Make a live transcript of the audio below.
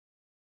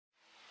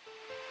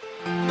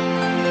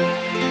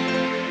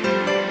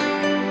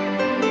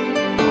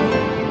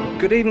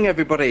Good evening,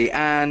 everybody,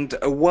 and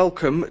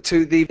welcome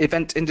to the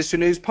Event Industry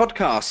News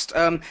podcast.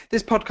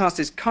 This podcast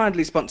is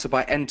kindly sponsored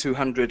by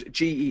N200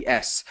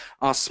 GES,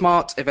 our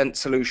smart event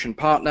solution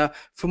partner.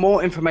 For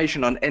more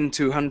information on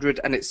N200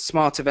 and its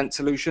smart event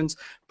solutions,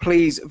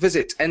 please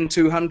visit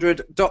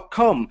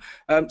n200.com.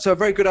 So a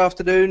very good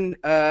afternoon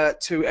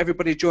to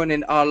everybody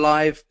joining our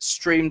live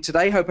stream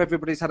today. Hope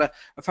everybody's had a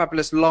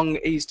fabulous long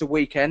Easter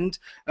weekend.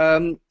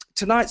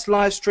 Tonight's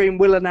live stream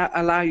will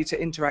allow you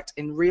to interact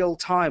in real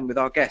time with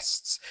our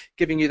guests,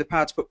 giving you the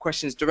power to put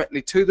questions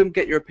directly to them,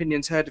 get your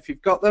opinions heard if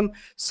you've got them,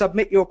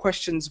 submit your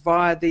questions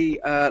via the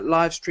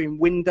live stream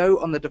window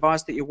on the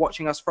device that you're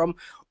watching us from,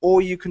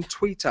 or you can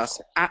tweet us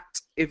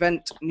at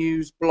Event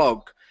News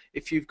Blog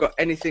if you've got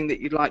anything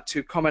that you'd like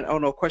to comment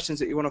on or questions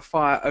that you want to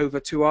fire over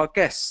to our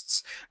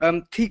guests.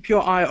 Keep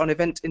your eye on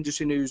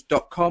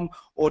eventindustrynews.com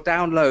or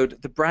download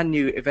the brand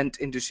new Event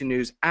Industry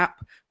News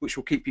app, which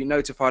will keep you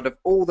notified of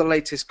all the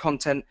latest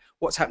content,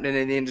 what's happening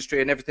in the industry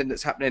and everything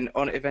that's happening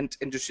on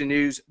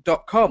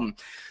eventindustrynews.com.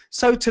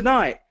 So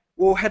tonight,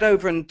 we'll head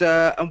over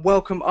and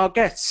welcome our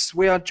guests.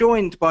 We are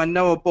joined by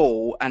Noah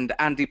Ball and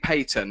Andy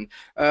Payton,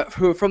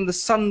 who are from the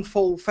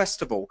Sunfall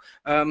Festival.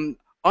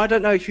 I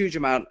don't know a huge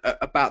amount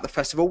about the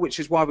festival, which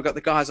is why we've got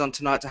the guys on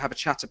tonight to have a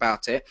chat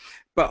about it.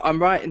 But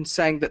I'm right in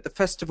saying that the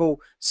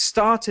festival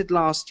started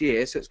last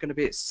year, so it's going to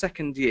be its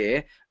second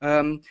year.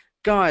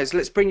 Guys,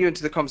 let's bring you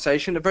into the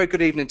conversation. A very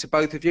good evening to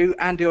both of you.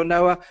 Andy or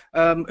Noah,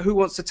 who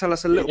wants to tell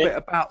us a little bit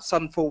about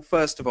Sunfall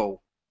first of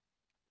all?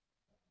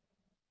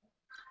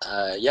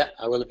 Yeah,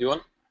 I will if you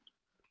want.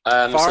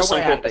 Far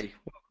away, Andy.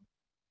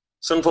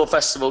 Sunfall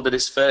Festival did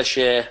its first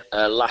year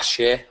last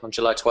year on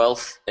July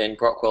 12th in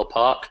Brockwell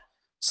Park,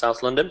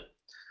 South London.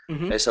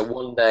 Mm-hmm. It's a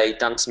one-day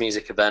dance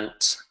music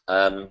event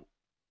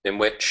in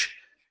which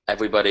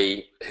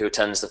everybody who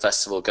attends the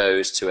festival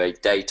goes to a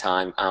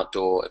daytime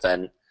outdoor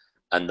event,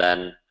 and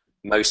then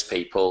most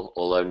people,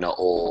 although not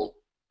all,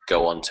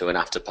 go on to an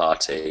after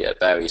party at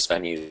various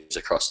venues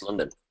across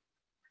London.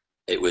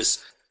 It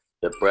was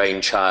the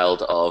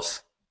brainchild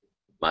of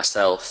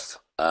myself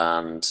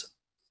and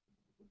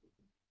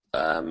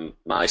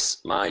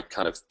my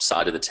kind of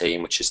side of the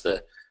team, which is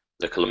the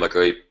Columbo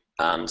Group,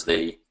 and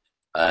the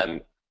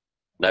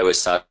Noah's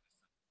side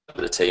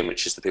of the team,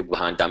 which is the people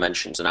behind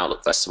Dimensions and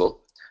Outlook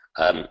Festival.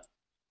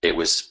 It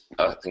was,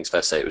 I think it's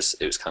fair to say, it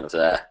was kind of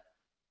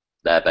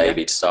their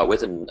baby to start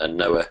with, and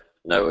Noah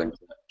and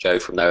Joe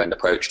from their end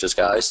approached us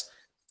guys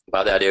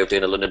about the idea of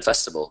doing a London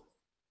festival.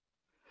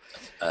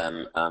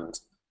 And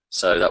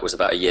so that was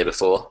about a year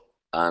before,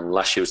 and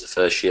last year was the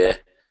first year.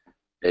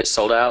 It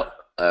sold out.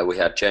 We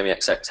had Jamie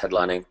XX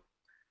headlining,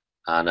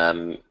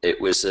 and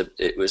it was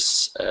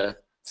a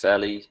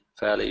fairly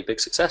big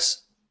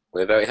success.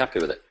 We're very happy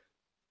with it.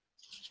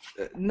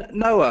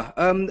 Noah,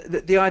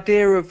 the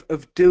idea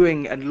of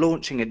doing and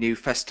launching a new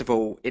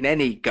festival in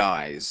any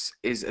guise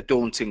is a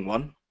daunting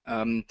one.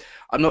 I'm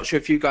not sure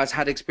if you guys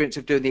had experience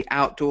of doing the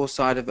outdoor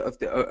side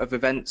of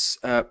events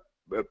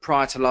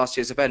prior to last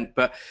year's event,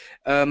 but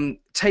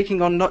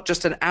taking on not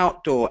just an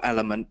outdoor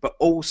element, but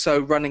also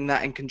running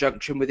that in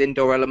conjunction with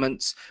indoor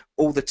elements,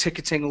 all the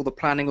ticketing, all the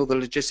planning, all the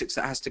logistics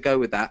that has to go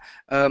with that.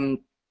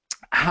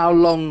 How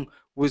long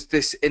was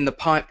this in the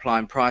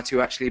pipeline prior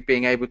to actually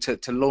being able to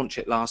launch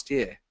it last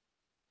year?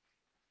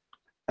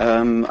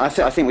 I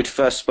think we'd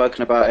first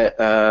spoken about it.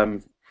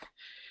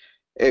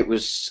 It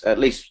was at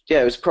least,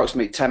 it was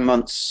approximately 10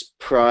 months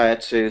prior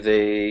to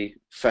the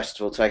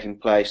festival taking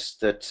place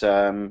that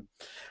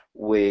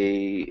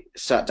we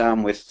sat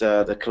down with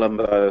the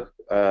Columbo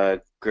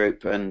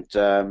group and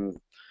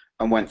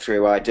went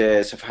through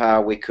ideas of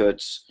how we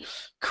could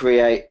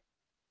create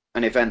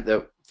an event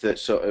that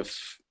sort of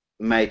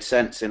made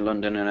sense in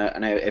London, and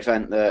an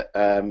event that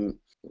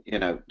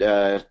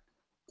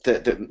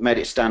that made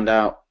it stand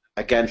out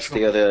against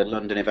the other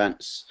London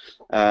events.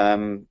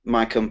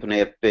 My company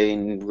have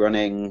been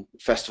running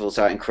festivals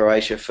out in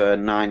Croatia for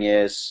 9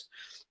 years,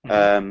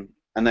 and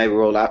they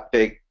were all at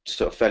big,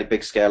 sort of fairly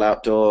big scale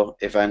outdoor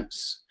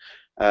events.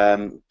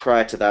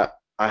 Prior to that,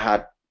 I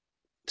had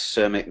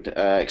some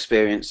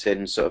experience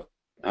in sort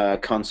of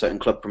concert and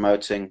club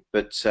promoting,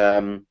 but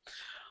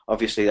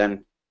obviously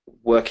then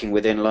working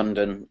within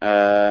London,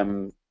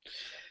 and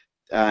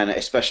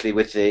especially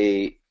with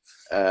the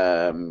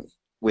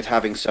with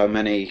having so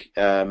many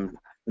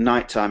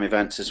nighttime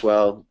events as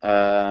well,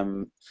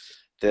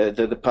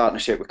 the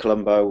partnership with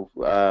Columbo,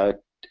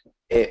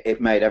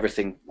 it made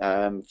everything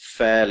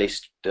fairly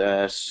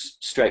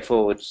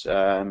straightforward,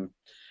 and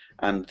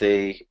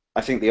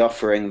I think the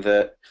offering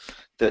that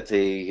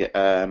the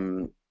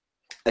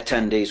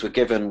attendees were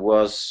given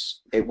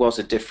was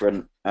a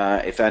different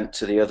event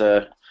to the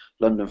other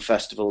London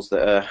festivals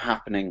that are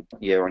happening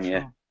year on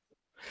year.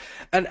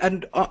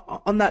 And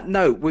on that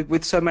note,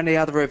 with so many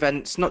other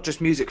events, not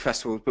just music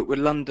festivals, but with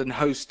London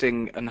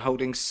hosting and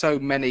holding so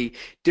many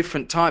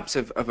different types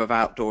of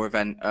outdoor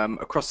event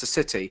across the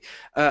city,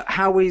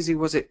 how easy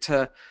was it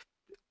to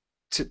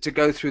to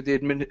go through the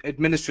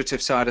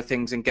administrative side of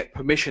things and get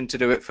permission to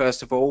do it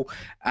first of all,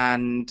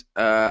 and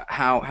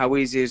how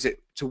easy is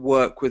it to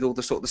work with all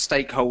the sort of the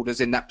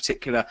stakeholders in that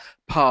particular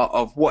part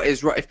of what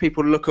is right? If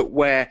people look at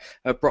where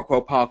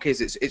Brockwell Park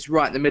is, it's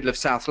right in the middle of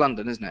South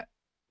London, isn't it?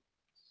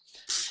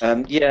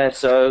 Yeah,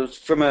 so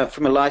from a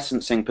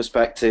licensing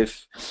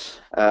perspective,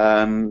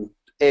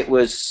 it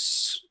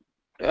was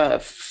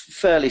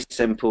fairly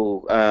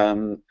simple.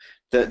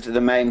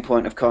 The main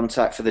point of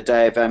contact for the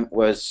day event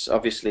was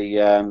obviously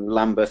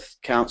Lambeth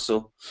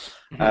Council,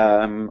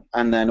 and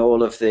then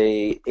all of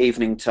the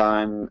evening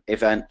time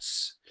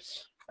events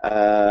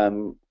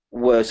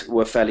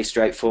were fairly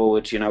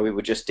straightforward. You know, we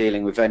were just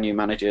dealing with venue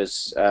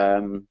managers.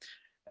 Some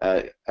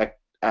of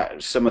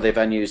the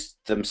venues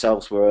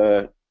themselves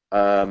were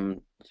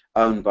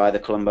owned by the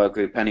Colombo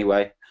Group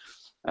anyway,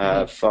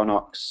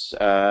 Phonox,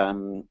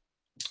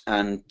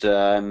 and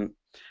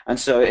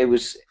so it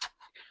was.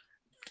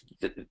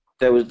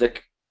 There was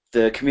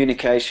the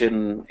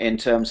communication in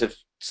terms of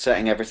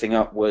setting everything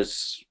up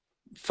was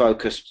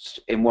focused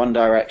in one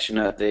direction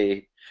at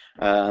the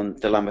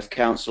Lambeth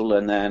Council,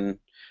 and then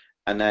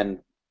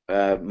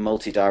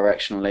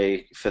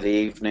multi-directionally for the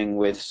evening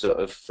with sort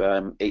of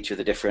each of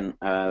the different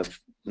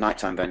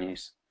nighttime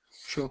venues.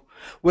 Sure.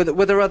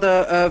 Were there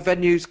other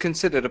venues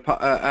considered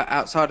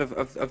outside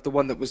of the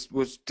one that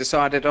was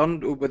decided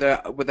on? Were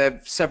there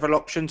several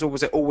options, or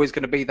was it always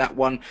going to be that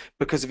one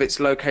because of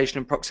its location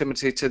and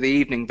proximity to the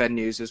evening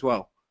venues as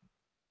well?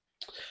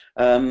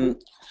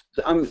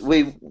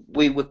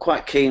 We were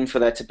quite keen for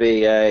there to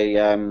be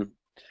a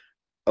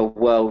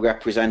well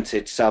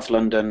represented South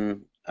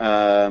London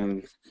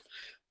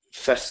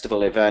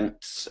festival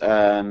event.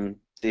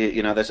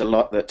 You know, there's a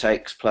lot that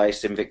takes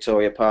place in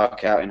Victoria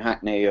Park out in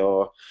Hackney,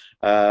 or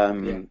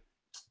and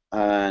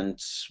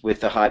with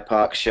the Hyde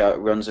Park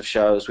runs of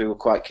shows, we were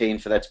quite keen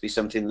for there to be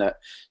something that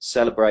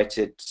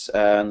celebrated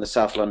the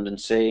South London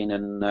scene,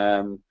 and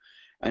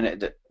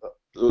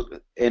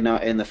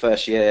in the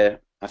first year,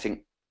 I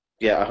think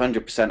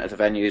 100% of the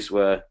venues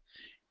were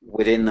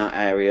within that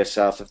area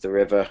south of the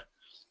river,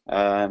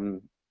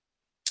 and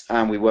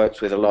we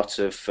worked with a lot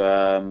of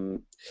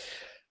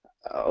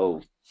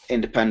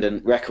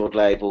independent record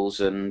labels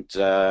and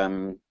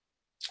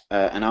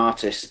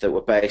artists that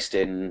were based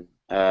in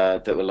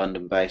that were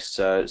London based.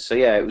 So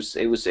yeah, it was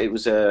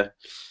a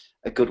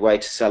good way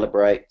to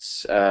celebrate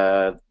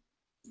the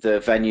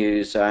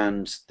venues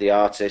and the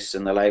artists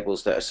and the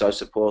labels that are so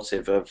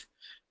supportive of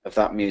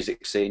that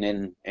music scene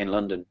in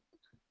London.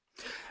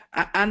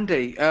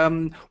 Andy,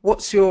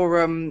 what's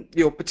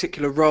your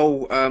particular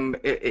role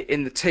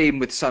in the team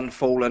with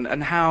Sunfall,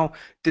 and how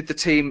did the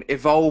team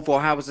evolve,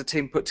 or how was the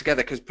team put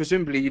together? Because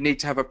presumably you need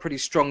to have a pretty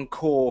strong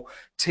core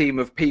team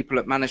of people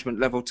at management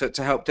level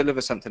to help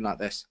deliver something like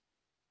this.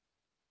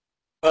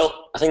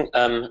 Well, I think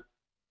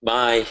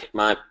my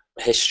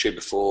history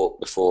before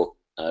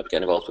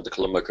getting involved with the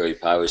Colombo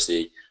Group, I was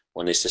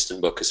one of the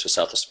assistant bookers for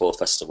South of Sport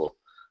Festival.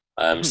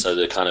 So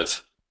the kind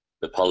of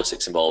the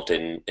politics involved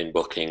in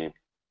booking.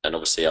 And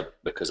obviously,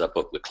 because I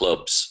booked the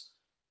clubs,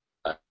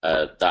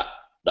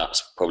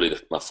 that's probably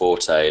my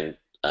forte.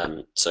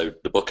 And so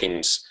the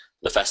bookings,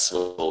 the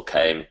festival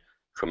came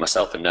from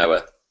myself and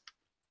Noah,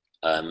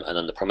 and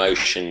then the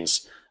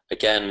promotions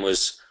again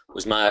was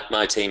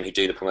my team who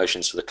do the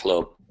promotions for the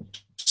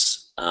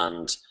clubs,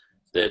 and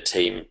the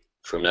team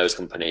from Noah's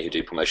company who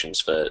do promotions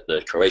for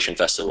the Croatian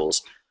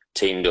festivals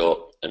teamed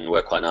up and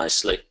worked quite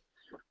nicely.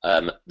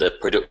 The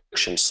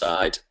production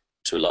side,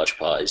 to a large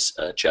part, is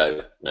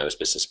Joe, Noah's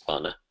business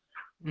partner.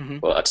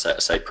 But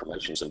I'd say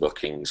promotions and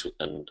bookings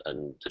and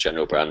the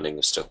general branding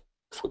and stuff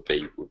would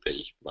be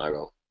my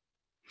role.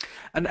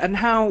 And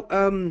how,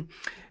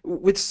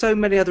 with so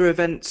many other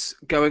events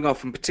going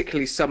off, and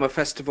particularly summer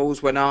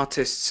festivals when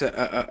artists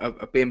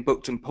are being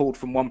booked and pulled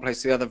from one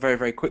place to the other very,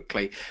 very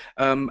quickly,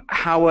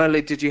 how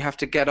early did you have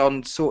to get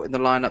on sorting the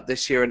lineup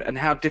this year, and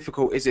how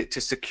difficult is it to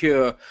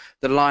secure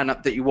the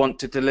lineup that you want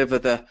to deliver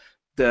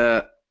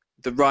the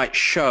right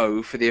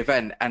show for the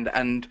event,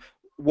 and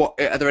what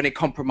are there any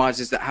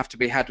compromises that have to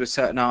be had with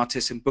certain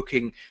artists and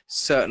booking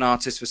certain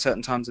artists for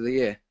certain times of the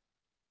year?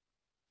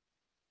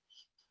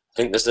 I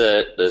think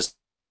there's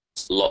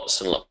lots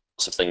and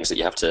lots of things that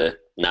you have to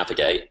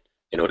navigate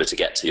in order to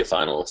get to your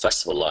final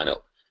festival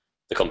lineup.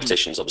 The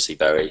competition is obviously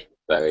very,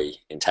 very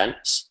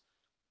intense,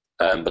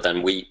 but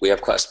then we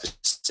have quite a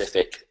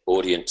specific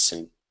audience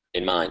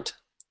in mind,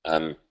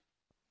 and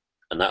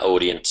that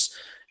audience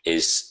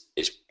is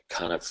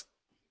kind of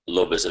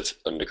lovers of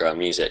underground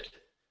music,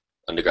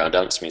 underground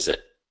dance music.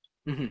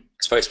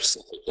 It's very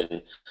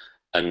specific,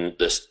 and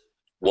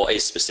what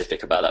is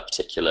specific about that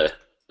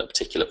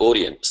particular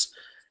audience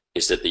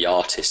is that the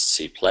artists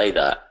who play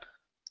that,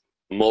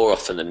 more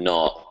often than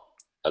not,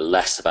 are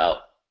less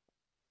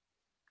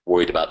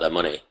worried about their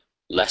money,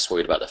 less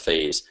worried about their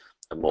fees,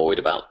 and more worried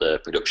about the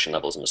production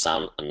levels and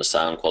the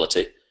sound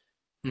quality.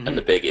 And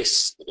the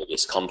biggest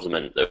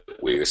compliment that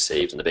we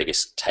received and the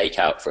biggest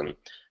takeout from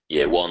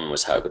year one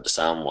was how good the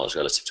sound was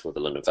relative to other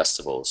London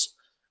festivals.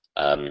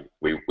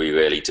 We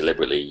really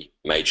deliberately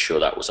made sure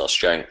that was our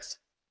strength.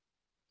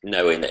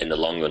 knowing that in the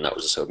long run that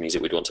was the sort of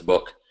music we'd want to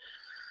book.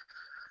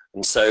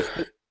 And so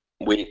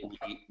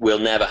we'll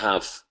never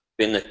have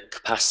been the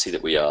capacity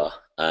that we are,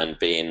 and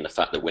being the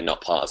fact that we're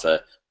not part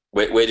of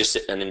we're just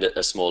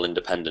a small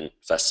independent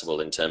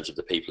festival in terms of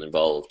the people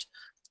involved,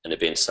 and it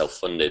being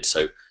self-funded.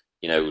 So,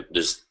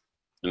 there's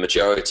the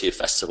majority of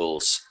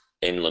festivals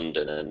in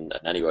London and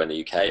anywhere in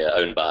the UK are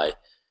owned by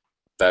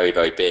very,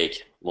 very big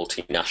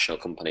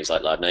multinational companies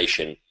like Live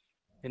Nation,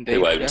 Indeed,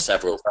 who own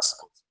several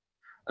festivals.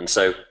 And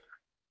so,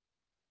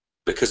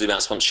 because of the amount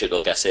of sponsorship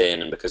they'll get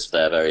in, and because of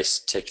their various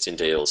ticketing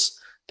deals,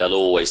 they'll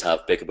always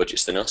have bigger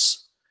budgets than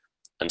us.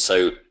 And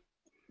so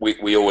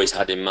we always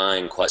had in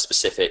mind quite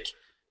specific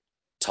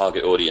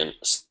target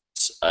audience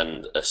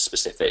and a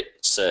specific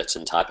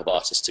certain type of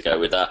artist to go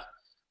with that.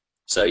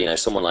 So,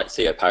 someone like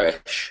Theo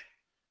Parrish,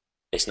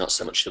 it's not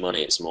so much the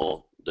money, it's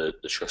more the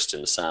trust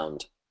in the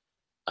sound.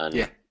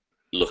 And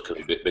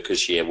luckily,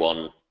 because year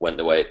one went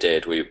the way it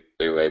did, we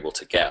were able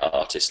to get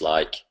artists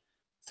like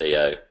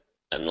Theo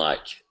and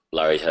like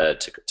Larry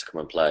Heard to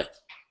come and play.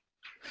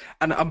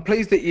 And I'm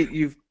pleased that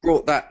you've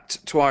brought that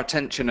to our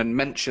attention and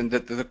mentioned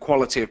that the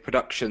quality of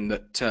production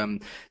that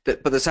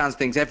by the sounds of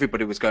things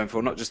everybody was going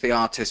for, not just the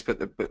artist but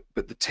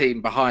the team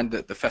behind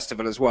the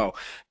festival as well.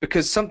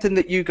 Because something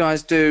that you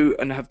guys do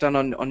and have done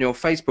on your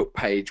Facebook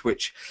page,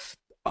 which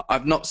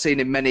I've not seen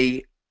in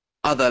many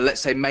other,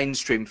 let's say,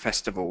 mainstream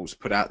festivals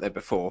put out there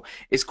before,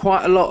 is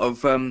quite a lot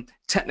of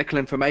technical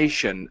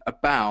information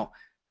about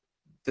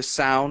the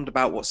sound,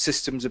 about what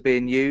systems are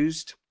being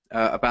used.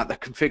 About the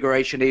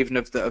configuration even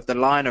of the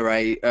line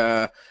array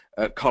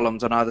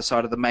columns on either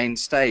side of the main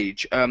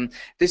stage.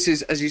 This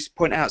is, as you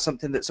point out,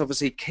 something that's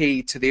obviously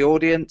key to the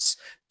audience,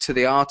 to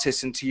the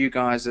artists, and to you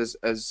guys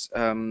as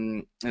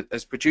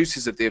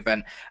producers of the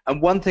event. And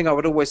one thing I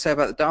would always say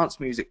about the dance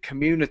music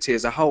community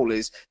as a whole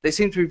is they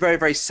seem to be very,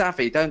 very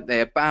savvy, don't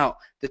they, about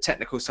the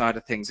technical side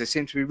of things. They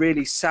seem to be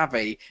really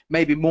savvy,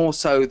 maybe more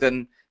so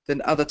than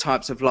other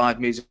types of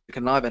live music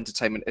and live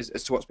entertainment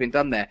as to what's been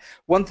done there.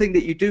 One thing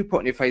that you do put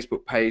on your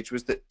Facebook page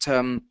was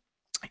that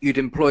you'd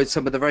employed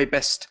some of the very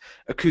best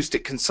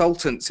acoustic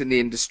consultants in the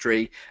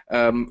industry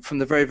from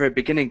the very, very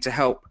beginning to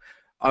help,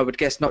 I would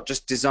guess, not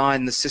just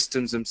design the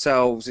systems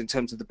themselves in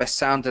terms of the best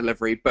sound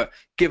delivery, but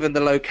given the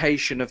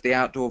location of the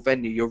outdoor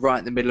venue, you're right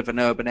in the middle of an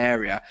urban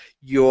area,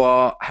 you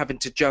are having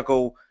to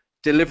juggle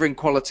delivering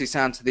quality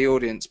sound to the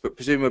audience, but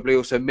presumably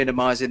also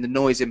minimizing the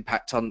noise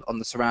impact on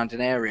the surrounding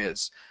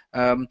areas.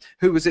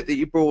 Who was it that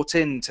you brought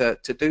in to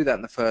do that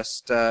in the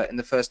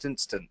first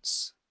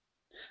instance?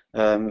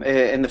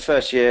 In the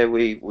first year,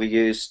 we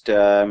used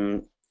a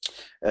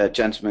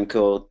gentleman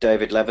called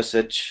David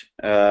Levisage,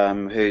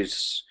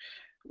 who's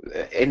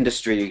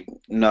industry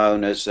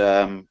known as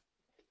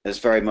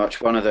very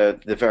much one of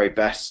the very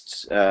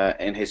best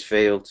in his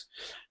field,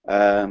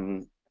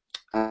 and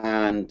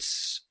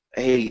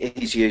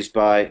he's used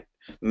by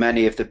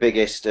many of the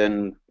biggest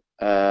and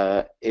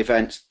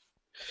events,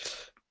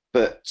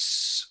 but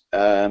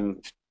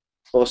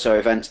also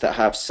events that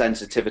have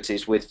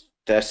sensitivities with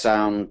their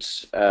sound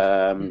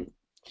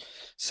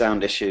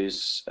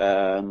issues,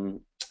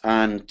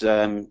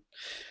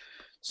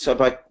 so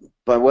by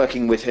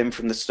working with him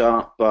from the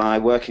start, by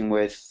working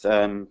with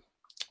Martin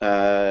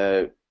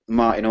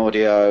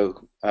Audio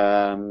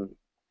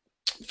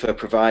for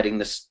providing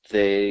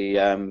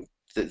the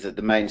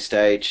main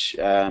stage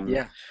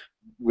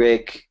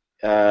rig,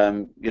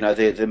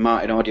 the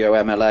Martin Audio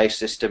MLA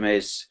system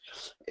is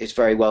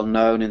very well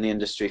known in the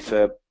industry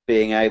for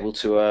being able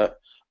to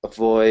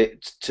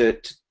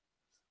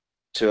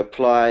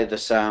apply the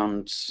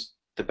sound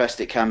the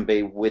best it can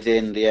be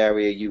within the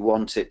area you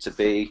want it to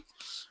be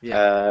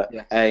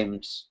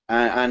aimed,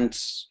 and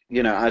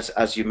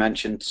as you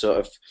mentioned, sort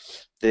of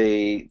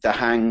the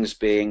hangs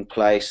being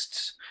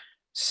placed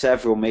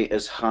several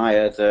meters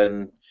higher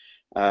than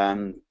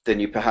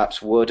you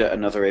perhaps would at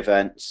another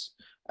event.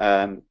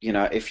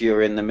 If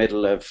you're in the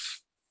middle of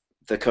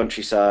the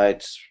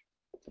countryside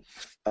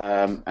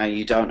and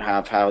you don't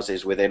have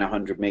houses within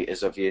 100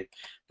 meters of you,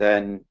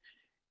 then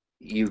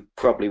you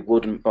probably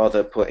wouldn't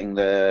bother putting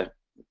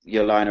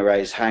your line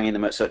arrays, hanging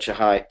them at such a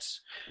height.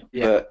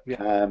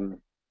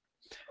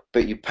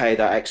 But you pay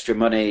that extra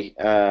money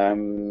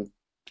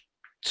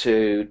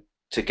to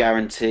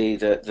guarantee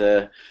that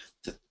the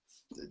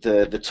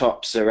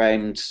tops are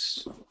aimed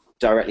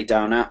directly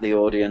down at the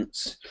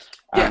audience,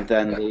 and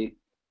then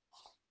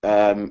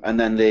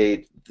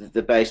the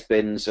bass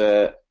bins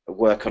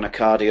work on a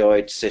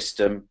cardioid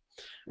system,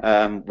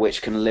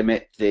 which can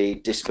limit the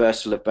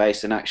dispersal of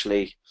bass and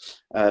actually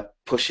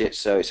push it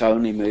so it's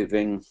only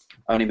moving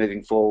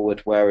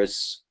forward,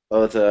 whereas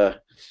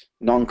other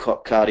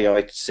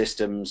non-cardioid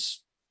systems,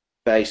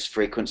 bass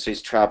frequencies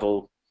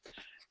travel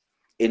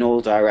in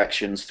all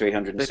directions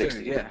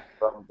 360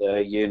 from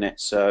the unit.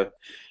 So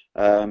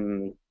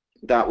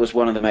that was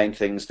one of the main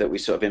things that we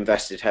sort of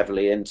invested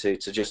heavily into,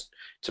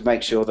 to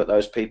make sure that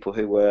those people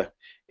who were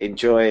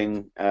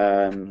enjoying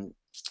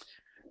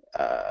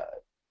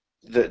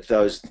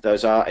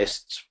those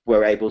artists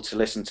were able to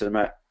listen to them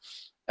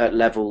at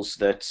levels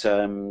that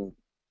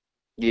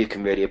you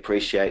can really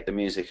appreciate the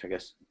music, I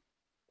guess.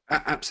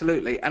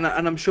 Absolutely, and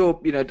I'm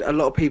sure a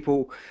lot of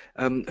people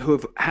who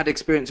have had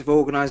experience of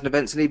organising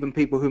events, and even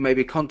people who may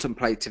be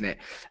contemplating it,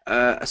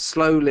 are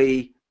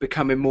slowly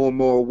becoming more and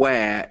more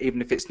aware, even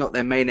if it's not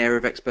their main area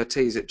of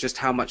expertise, at just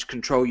how much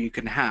control you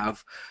can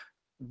have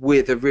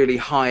with a really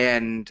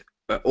high-end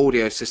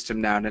audio system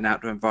now in an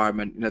outdoor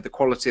environment. The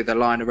quality of the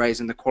line arrays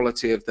and the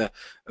quality of the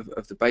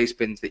bass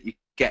bins that you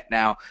get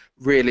now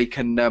really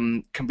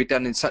can be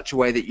done in such a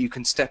way that you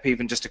can step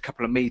even just a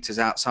couple of meters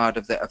outside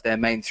of their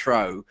main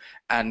throw,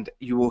 and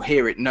you will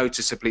hear it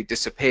noticeably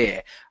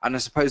disappear. And I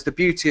suppose the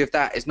beauty of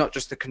that is not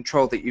just the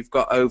control that you've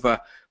got over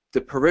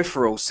the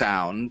peripheral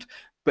sound,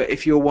 but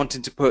if you're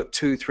wanting to put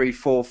 2, 3,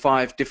 4,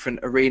 5 different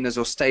arenas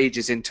or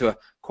stages into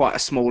quite a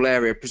small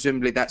area,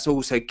 presumably that's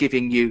also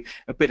giving you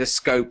a bit of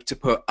scope to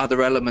put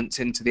other elements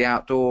into the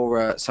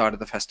outdoor side of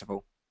the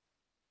festival.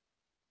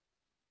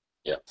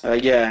 Yeah.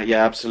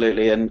 Yeah,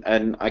 absolutely,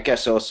 and I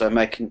guess also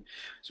making.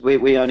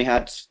 We only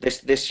had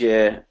this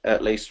year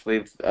at least.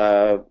 We're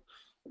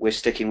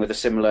sticking with a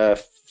similar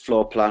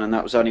floor plan, and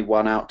that was only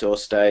one outdoor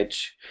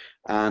stage,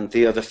 and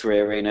the other 3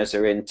 arenas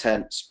are in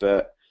tents,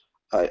 but.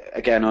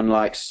 Again,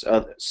 unlike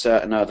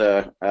certain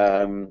other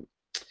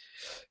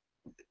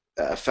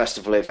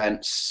festival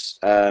events,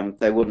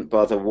 they wouldn't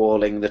bother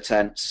walling the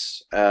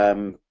tents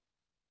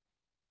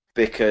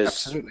because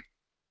Absolutely.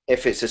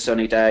 if it's a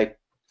sunny day,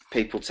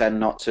 people tend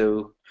not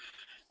to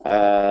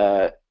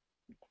head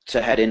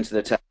into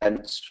the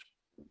tents.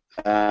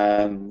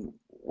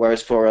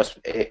 Whereas for us,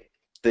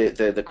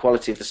 the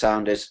quality of the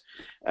sound is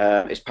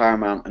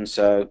paramount, and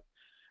so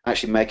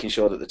actually making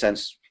sure that the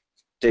tents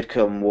did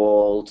come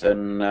walled,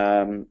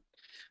 and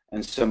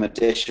some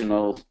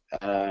additional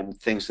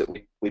things that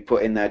we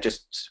put in there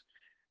just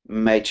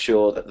made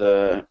sure that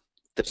the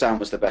sound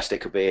was the best it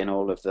could be in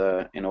all of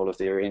the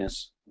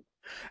arenas.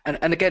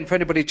 And again, for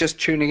anybody just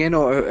tuning in,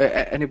 or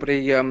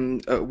anybody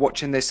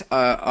watching this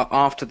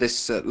after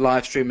this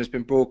live stream has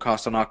been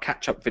broadcast on our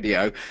catch-up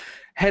video,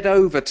 head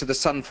over to the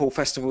Sunfall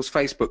Festival's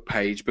Facebook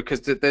page, because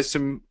there's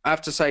some, I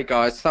have to say,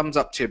 guys, thumbs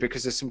up to you,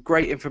 because there's some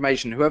great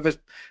information. Whoever's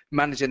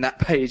managing that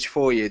page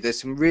for you, there's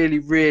some really,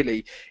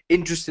 really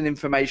interesting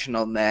information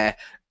on there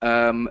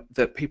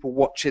that people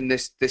watching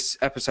this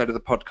episode of the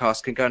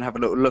podcast can go and have a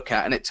little look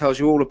at, and it tells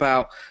you all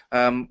about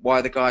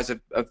why the guys have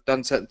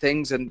done certain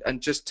things,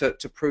 and just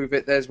to prove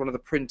it, there's one of the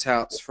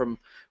printouts from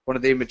one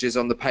of the images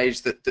on the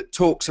page that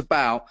talks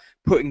about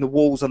putting the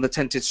walls on the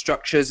tented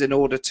structures in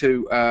order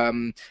to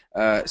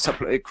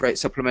create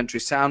supplementary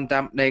sound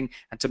dampening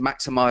and to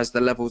maximize the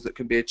levels that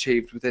can be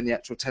achieved within the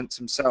actual tents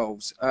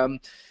themselves.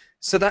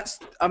 So that's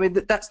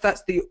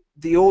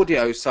the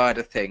audio side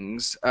of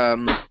things.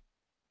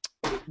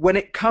 When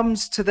it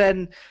comes to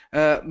then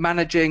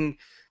managing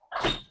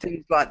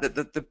things like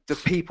the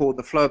people,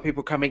 the flow of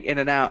people coming in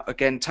and out,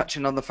 again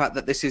touching on the fact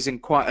that this is in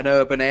quite an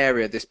urban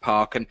area, this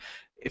park, and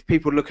if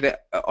people look at it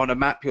on a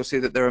map, you'll see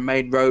that there are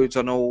main roads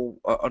on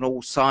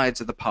all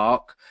sides of the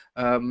park.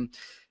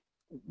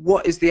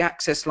 What is the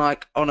access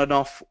like on and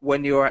off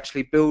when you're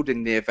actually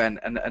building the event,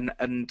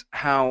 and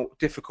how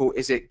difficult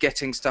is it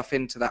getting stuff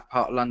into that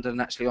part of London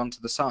and actually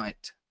onto the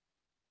site?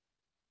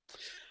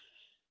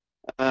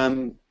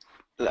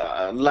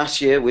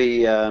 Last year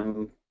we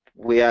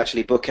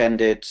actually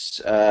bookended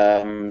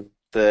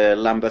the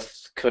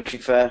Lambeth Country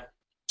Fair,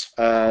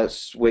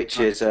 which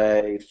is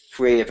a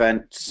free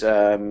event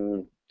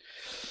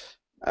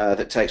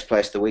that takes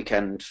place the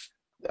weekend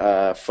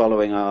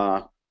following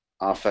our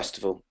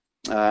festival,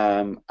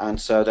 and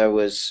so there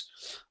was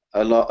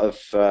a lot of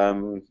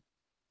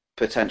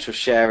potential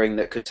sharing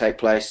that could take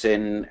place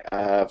in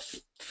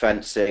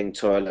fencing,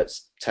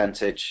 toilets,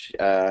 tentage,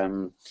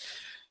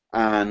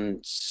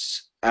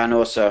 and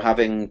also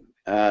having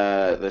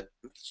the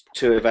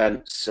 2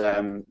 events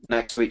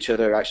next to each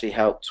other actually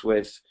helped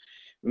with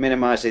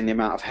minimizing the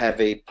amount of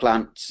heavy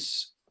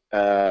plants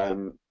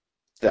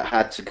that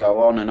had to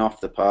go on and off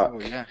the park.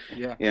 Oh,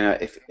 yeah.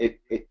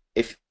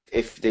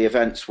 If the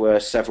events were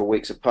several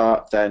weeks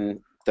apart,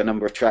 then the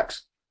number of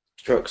trucks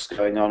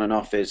going on and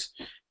off is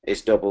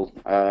double.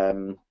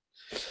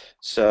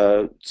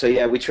 So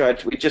yeah, we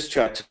just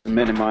tried to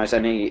minimize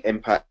any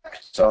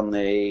impact on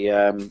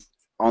the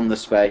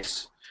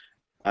space.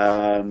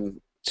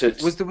 To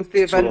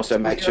also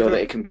make sure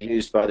that it can be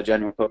used by the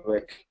general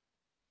public.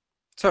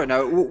 Sorry,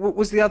 no.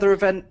 Was the other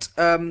event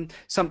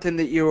something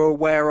that you were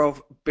aware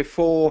of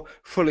before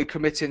fully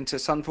committing to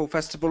Sunfall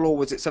Festival, or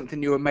was it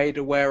something you were made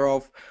aware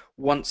of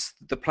once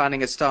the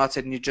planning had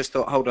started and you just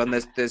thought, hold on,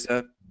 there's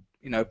a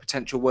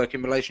potential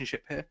working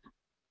relationship here?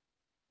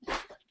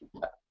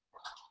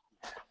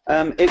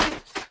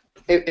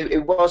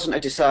 It wasn't a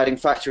deciding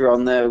factor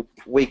on the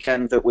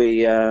weekend that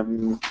we.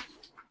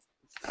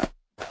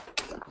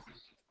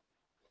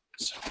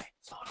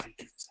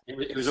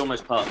 It was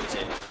almost part of the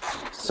team.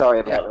 Sorry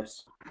about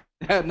this.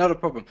 Not a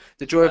problem.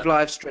 The joy of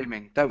live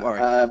streaming. Don't worry.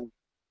 The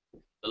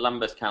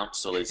Lambeth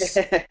Council is.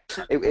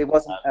 it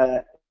wasn't.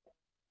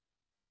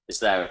 It's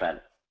their event,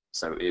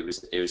 so it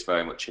was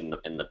very much in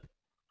the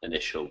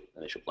initial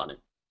planning.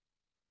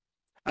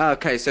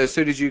 Okay, so as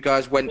soon as you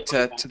guys went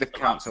to the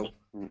council.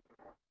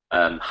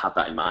 Had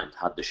that in mind,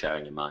 had the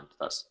sharing in mind.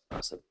 It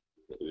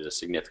was a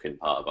significant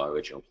part of our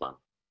original plan.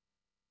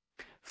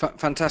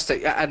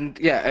 Fantastic, and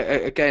yeah,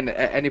 again,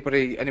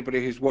 anybody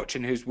who's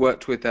watching who's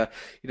worked with a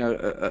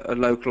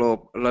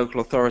local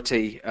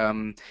authority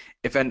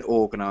event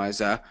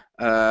organizer,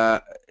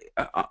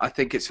 I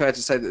think it's fair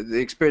to say that the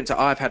experience that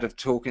I've had of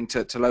talking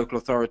to local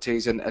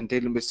authorities and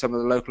dealing with some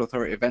of the local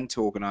authority event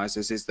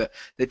organizers is that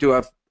they do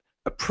have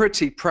a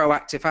pretty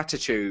proactive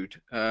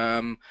attitude.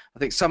 I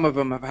think some of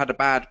them have had a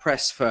bad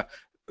press for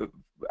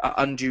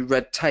undue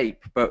red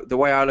tape, but the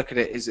way I look at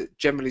it is that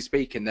generally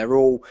speaking, they're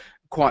all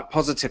quite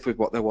positive with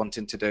what they're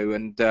wanting to do,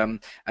 and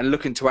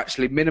looking to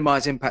actually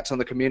minimize impact on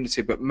the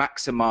community but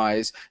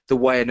maximize the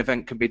way an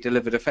event can be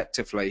delivered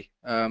effectively.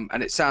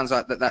 And it sounds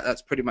like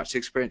that's pretty much the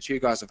experience you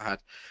guys have had.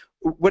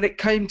 When it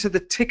came to the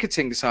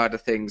ticketing side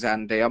of things,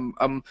 Andy,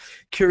 I'm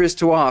curious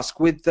to ask,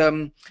 with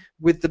the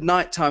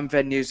nighttime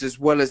venues as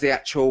well as the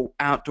actual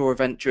outdoor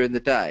event during the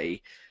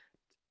day,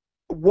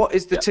 what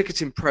is the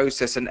ticketing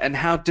process, and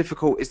how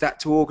difficult is that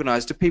to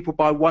organise? Do people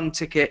buy one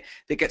ticket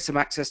that gets them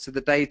access to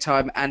the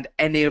daytime and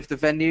any of the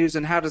venues,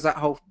 and how does that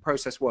whole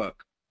process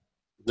work?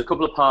 There's a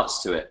couple of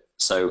parts to it.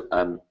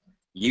 So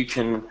you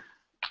can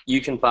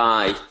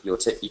buy your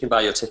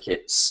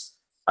tickets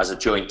as a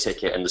joint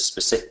ticket, and the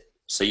specific.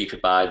 So you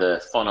could buy the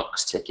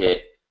Phonox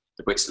ticket,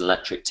 the Brixton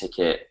Electric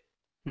ticket,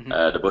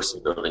 the Bus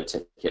and Building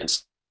ticket,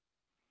 and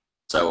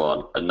so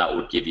on, and that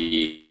would give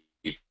you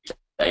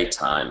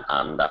daytime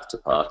and after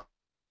party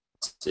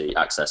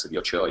access of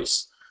your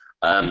choice.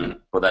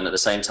 But then at the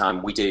same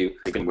time, we do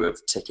even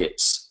with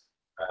tickets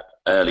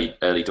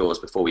early doors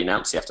before we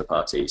announce the after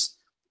parties,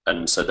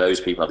 and so those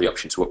people have the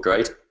option to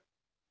upgrade.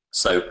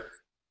 So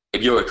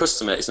if you're a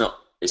customer, it's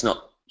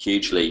not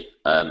hugely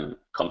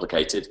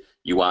complicated.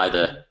 You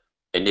either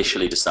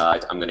initially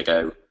decide I'm going to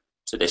go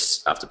to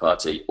this after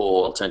party,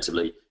 or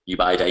alternatively you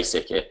buy a day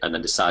ticket and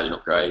then decide an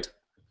upgrade.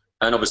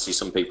 And obviously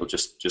some people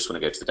just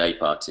want to go to the day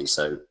party,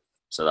 so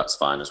that's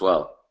fine as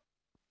well.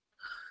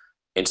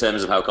 In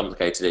terms of how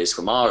complicated it is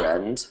from our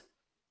end,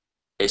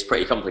 it's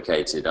pretty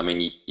complicated. I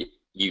mean,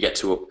 you get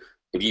to,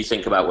 if you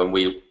think about when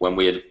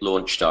we had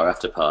launched our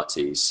after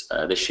parties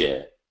this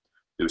year,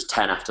 there was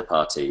 10 after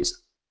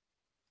parties,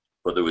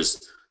 but there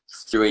was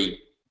 3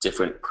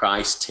 different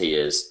price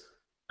tiers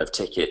of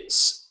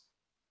tickets: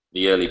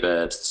 the early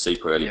bird,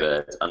 super early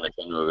bird, and the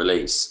general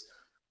release.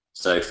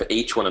 So for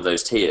each one of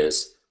those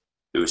tiers,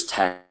 there was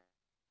 10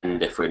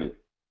 different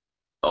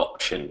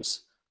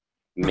options,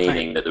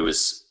 meaning that there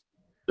was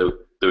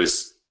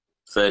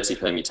 30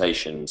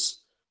 permutations,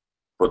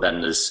 but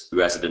then there's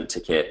resident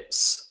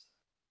tickets.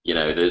 You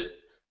know,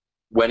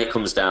 when it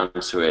comes down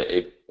to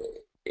it,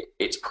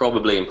 it's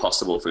probably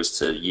impossible for us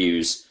to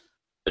use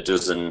a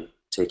dozen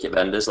ticket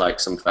vendors like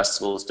some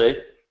festivals do.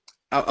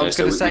 I was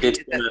going to say,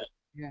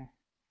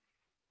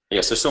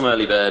 so some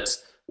early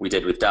birds we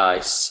did with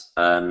Dice,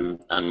 and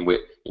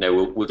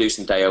we'll do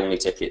some day only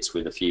tickets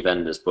with a few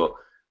vendors, but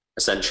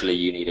essentially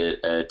you need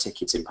a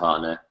ticketing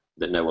partner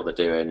that know what they're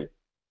doing.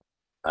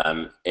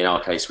 In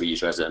our case, we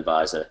use Resident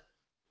Advisor,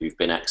 who've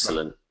been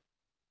excellent.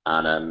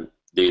 And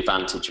the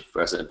advantage of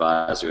Resident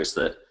Advisor is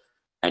that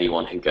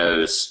anyone who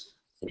goes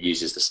and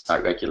uses the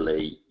site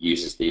regularly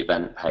uses the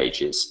event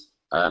pages.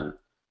 And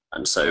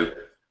so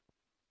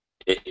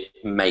it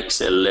makes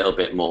it a little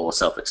bit more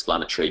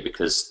self-explanatory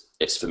because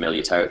it's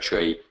familiar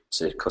territory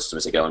to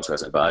customers who go onto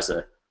Resident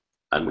Advisor.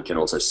 And we can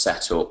also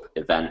set up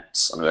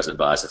events on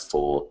Resident Advisor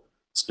for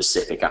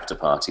specific after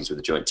parties with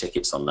the joint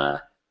tickets on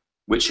there,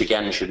 which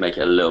again should make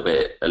it a little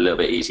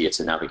bit easier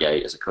to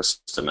navigate as a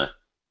customer.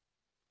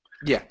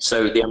 Yeah.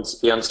 So the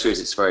answer is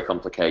it's very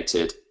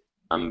complicated.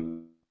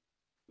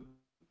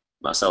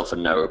 Myself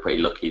and Noah are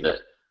pretty lucky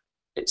that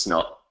it's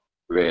not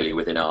really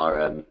within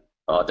our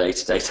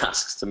day-to-day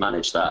tasks to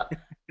manage that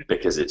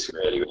because it's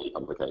really, really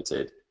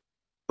complicated.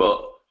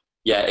 But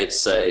yeah,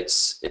 it's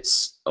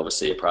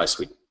obviously a price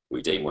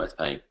we deem worth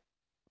paying.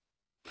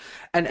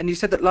 And you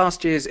said that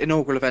last year's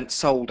inaugural event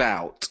sold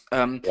out.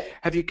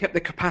 Have you kept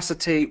the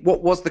capacity?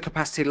 What was the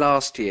capacity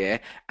last year?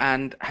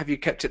 And have you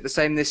kept it the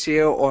same this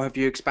year, or have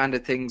you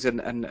expanded things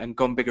and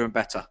gone bigger and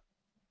better?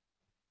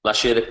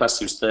 Last year the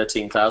capacity was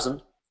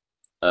 13,000,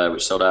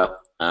 which sold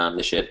out, and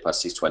this year the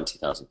capacity is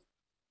 20,000.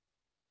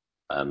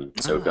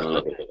 So we've gone a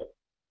little bit bigger.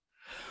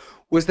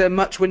 Was there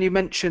much when you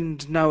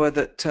mentioned, Noah,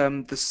 that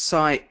the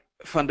site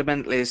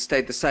fundamentally has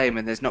stayed the same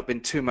and there's not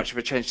been too much of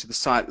a change to the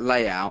site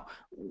layout?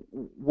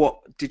 What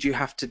did you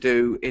have to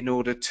do in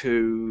order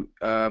to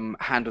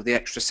handle the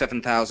extra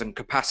 7,000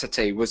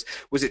 capacity? Was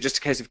it just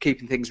a case of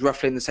keeping things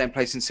roughly in the same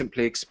place and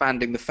simply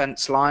expanding the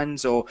fence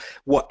lines, or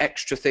what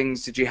extra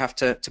things did you have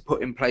to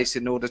put in place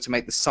in order to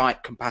make the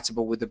site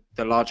compatible with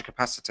the larger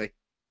capacity?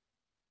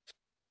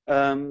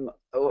 The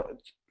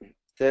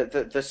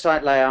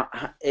site layout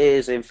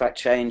is in fact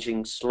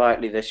changing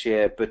slightly this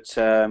year, but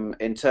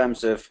in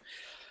terms of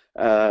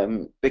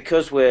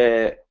because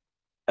we're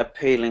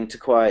appealing to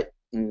quite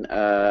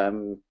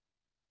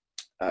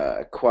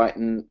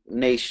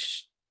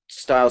niche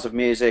styles of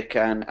music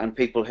and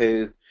people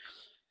who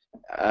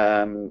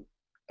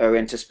are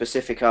into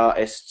specific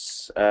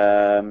artists.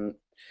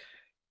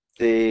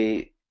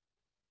 The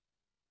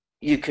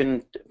you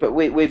can, but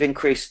we've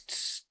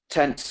increased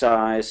tent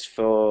size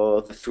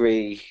for the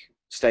three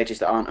stages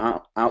that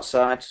aren't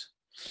outside.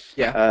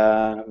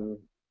 Yeah.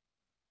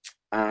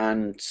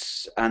 And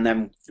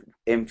then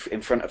in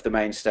front of the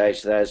main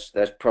stage, there's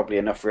probably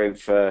enough room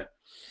for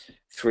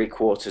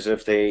 3/4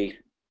 of the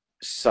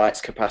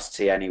site's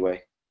capacity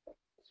anyway.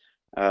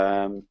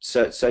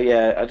 So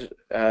yeah,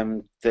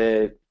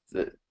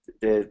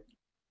 the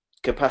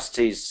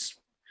capacities,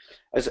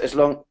 as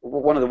long,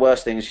 one of the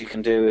worst things you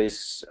can do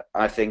is,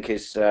 I think,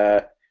 is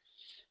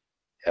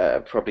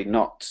probably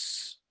not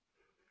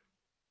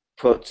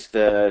put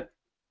the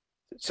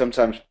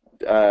sometimes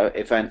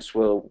events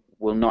will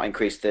not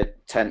increase the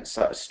tent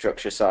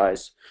structure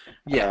size.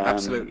 Yeah,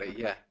 absolutely.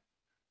 Yeah.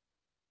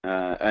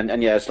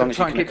 And yeah, as long They'll as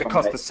you try and can keep the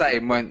cost accommodate. the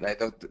same, won't they?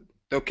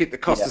 They'll keep the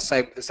cost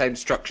Yeah, the same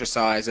structure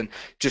size, and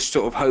just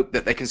sort of hope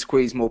that they can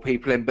squeeze more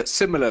people in. But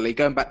similarly,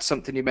 going back to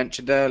something you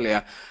mentioned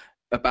earlier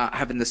about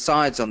having the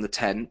sides on the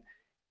tent,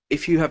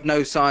 if you have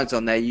no sides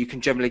on there, you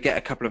can generally get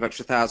a couple of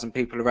extra thousand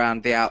people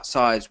around the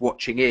outsides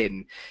watching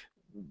in.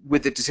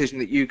 With the decision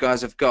that you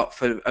guys have got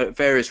for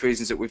various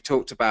reasons that we've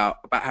talked about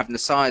having the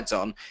sides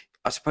on,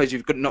 I suppose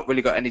you've not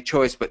really got any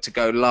choice but to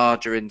go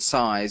larger in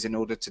size in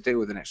order to deal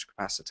with an extra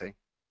capacity.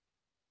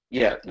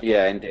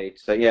 yeah, indeed.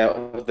 So yeah,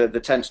 the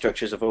tent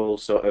structures have all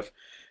sort of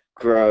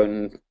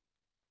grown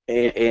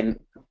in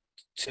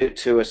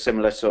to a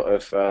similar sort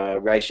of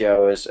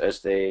ratio as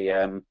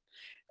the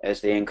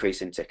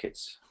increase in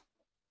tickets.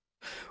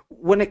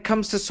 When it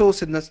comes to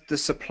sourcing the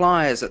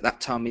suppliers at that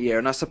time of year,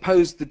 and I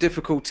suppose the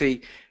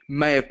difficulty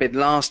may have been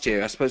last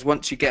year, I suppose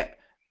once you get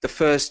the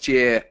first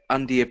year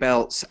under your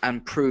belts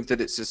and prove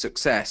that it's a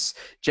success,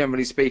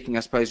 generally speaking,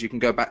 I suppose you can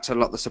go back to a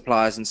lot of the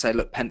suppliers and say,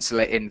 look, pencil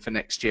it in for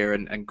next year,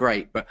 and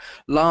great. But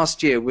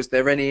last year, was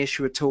there any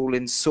issue at all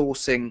in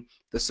sourcing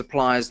the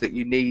suppliers that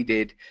you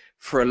needed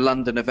for a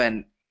London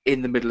event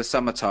in the middle of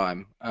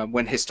summertime,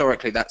 when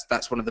historically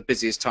that's one of the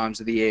busiest times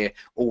of the year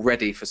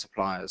already for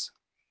suppliers?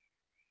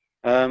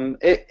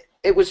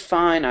 It was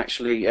fine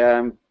actually.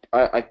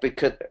 I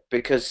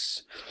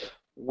because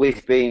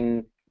we've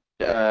been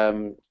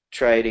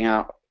trading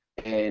out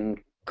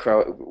in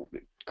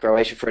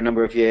Croatia for a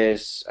number of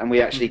years, and we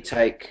actually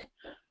take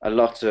a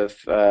lot of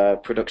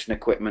production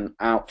equipment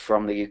out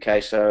from the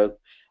UK. So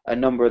a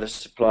number of the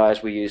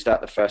suppliers we used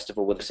at the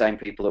festival were the same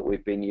people that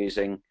we've been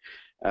using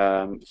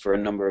for a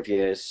number of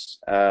years,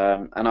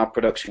 and our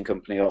production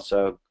company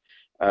also,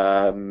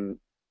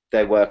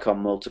 they work on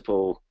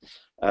multiple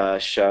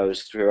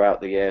shows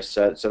throughout the year,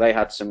 so they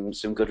had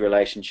some good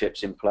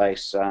relationships in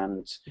place,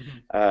 and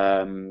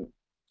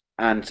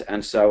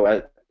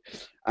so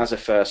as a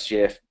first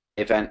year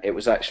event, it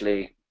was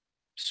actually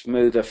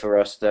smoother for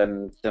us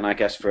than I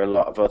guess for a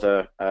lot of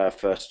other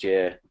first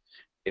year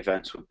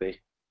events would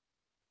be.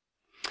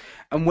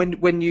 And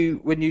when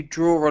you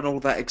draw on all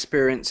that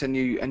experience and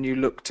you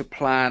look to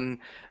plan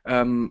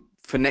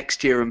for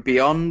next year and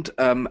beyond,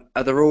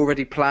 are there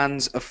already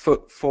plans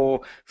afoot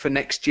for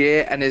next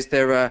year? And is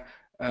there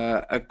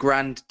a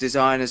grand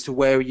design as to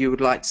where you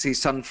would like to see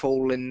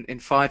Sunfall in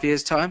 5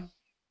 years' time?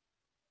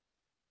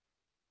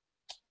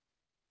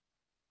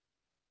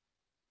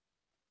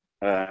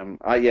 I'm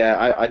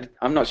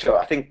not sure.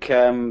 I think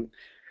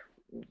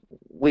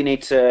we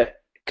need to.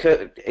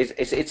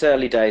 It's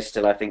early days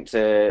still. I think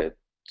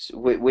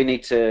we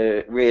need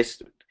to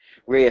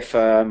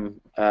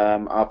reaffirm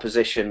our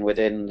position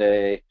within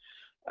the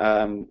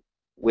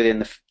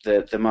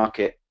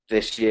market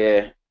this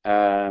year,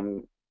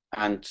 and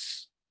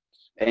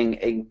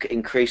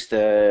increase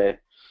the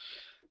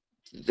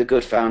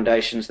good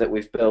foundations that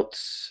we've built.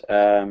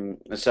 So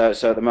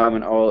at the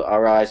moment, all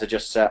our eyes are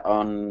just set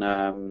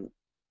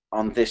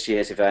on this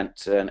year's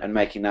event, and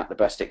making that the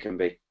best it can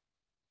be.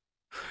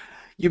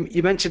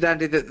 You mentioned,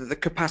 Andy, that the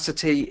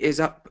capacity is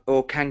up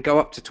or can go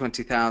up to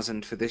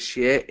 20,000 for this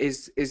year.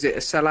 Is it a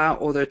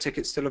sellout, or are there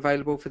tickets still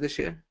available for this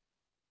year?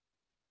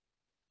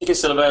 Tickets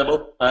still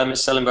available.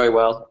 It's selling very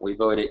well. We've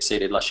already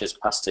exceeded last year's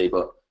capacity,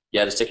 but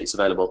yeah, there's tickets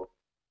available.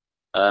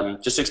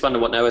 Just to expand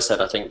on what Noah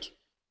said, I think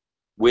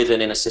with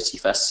an inner city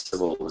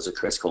festival, there's a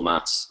critical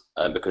mass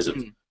because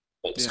of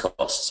its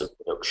costs of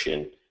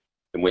production,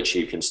 in which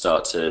you can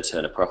start to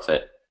turn a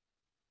profit.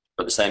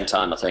 But at the same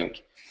time, I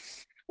think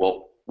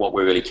what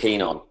we're really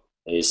keen on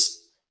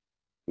is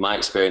my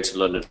experience of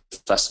London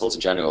festivals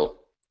in general.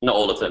 Not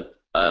all of them,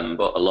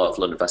 but a lot of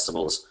London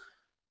festivals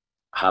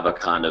have a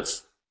kind of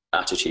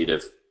attitude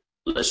of,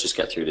 let's just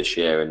get through this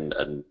year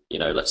and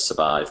let's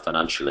survive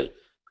financially,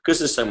 because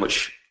there's so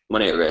much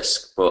money at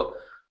risk. But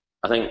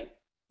I think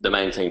the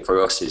main thing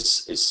for us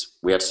is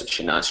we had such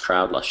a nice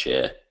crowd last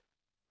year.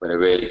 We had a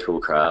really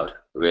cool crowd,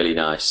 really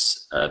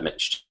nice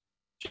mixture,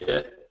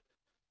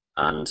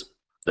 and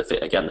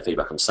the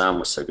feedback on sound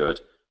was so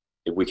good.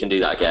 If we can do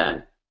that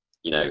again,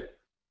 I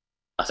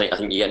think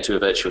you get into a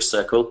virtuous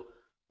circle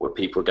where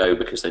people go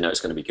because they know it's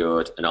going to be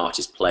good, and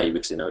artists play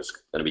because they know it's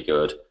going to be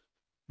good,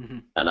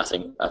 And I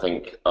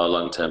think our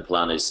long-term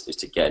plan is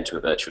to get into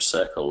a virtuous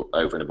circle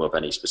over and above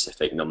any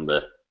specific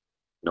numbers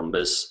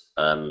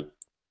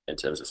in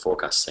terms of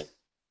forecasting.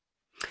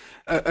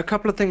 A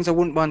couple of things I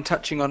wouldn't mind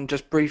touching on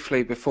just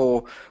briefly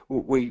before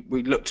we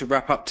look to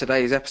wrap up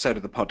today's episode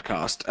of the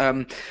podcast.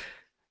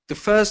 The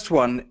first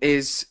one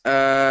is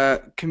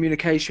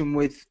communication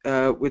with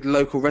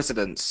local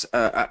residents.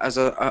 As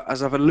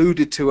I've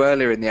alluded to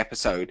earlier in the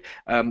episode,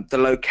 the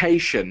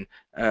location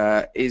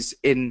is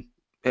in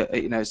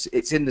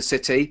it's in the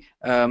city.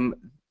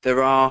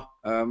 There are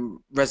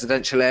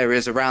residential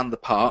areas around the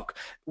park.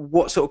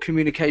 What sort of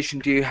communication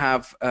do you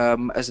have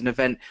as an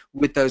event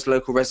with those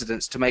local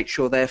residents to make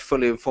sure they're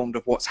fully informed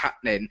of what's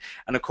happening?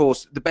 And of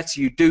course, the better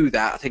you do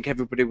that, I think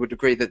everybody would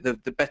agree that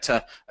the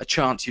better a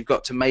chance you've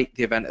got to make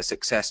the event a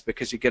success,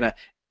 because you're going to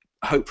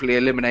hopefully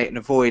eliminate and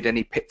avoid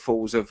any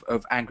pitfalls of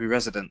angry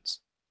residents.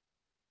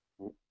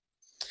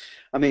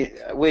 I mean,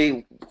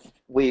 we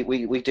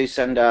do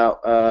send out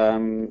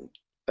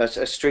a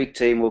street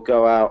team will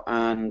go out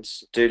and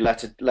do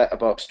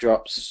letterbox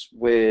drops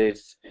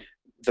with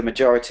the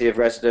majority of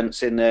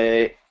residents in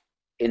the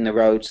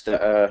roads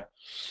that are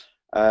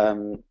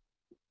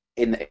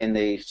in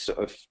the sort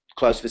of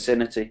close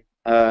vicinity.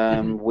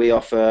 We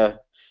offer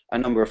a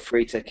number of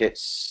free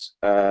tickets,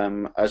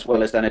 as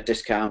well as then a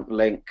discount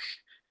link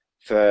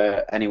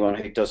for anyone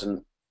who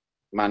doesn't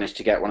manage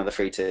to get one of the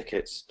free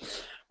tickets.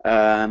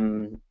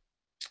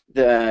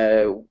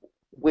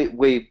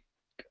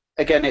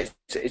 Again,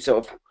 it's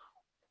sort of,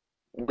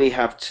 we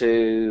have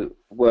to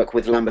work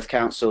with Lambeth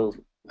Council.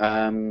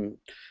 They're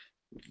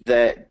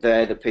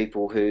the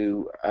people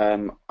who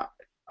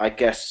I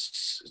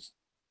guess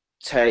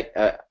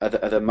are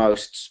the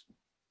most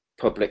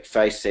public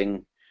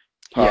facing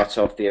part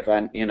of the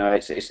event. You know,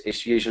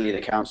 it's usually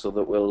the council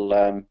that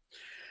will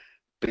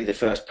be the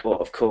first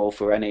port of call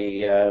for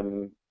any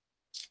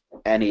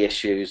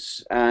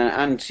issues,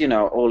 and you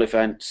know, all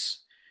events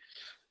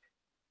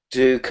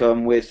do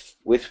come with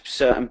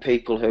certain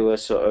people who are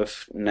sort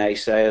of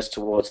naysayers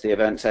towards the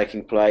event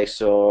taking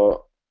place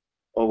or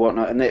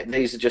whatnot, and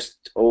these are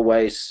just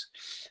always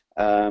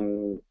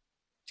you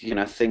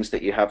know, things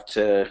that you have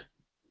to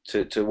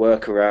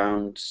work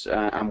around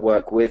and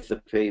work with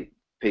the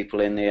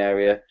people in the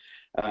area.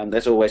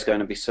 There's always going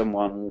to be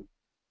someone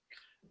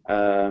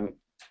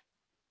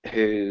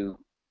who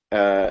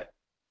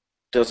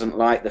doesn't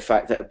like the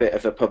fact that a bit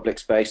of a public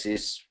space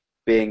is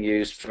being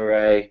used for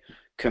a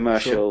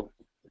commercial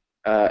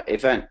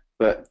event,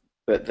 but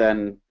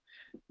then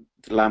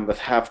Lambeth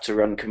have to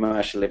run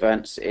commercial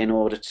events in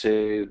order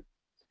to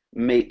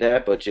meet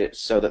their budgets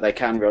so that they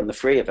can run the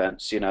free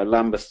events. You know,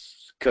 Lambeth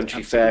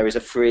Country Fair is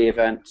a free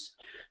event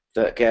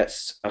that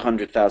gets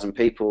 100,000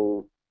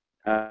 people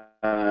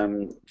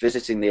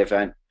visiting the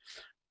event,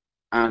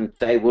 and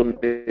they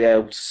wouldn't be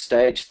able to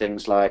stage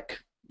things like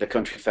the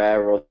country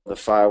fair or the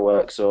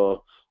fireworks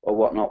or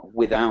whatnot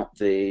without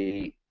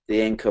the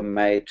income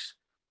made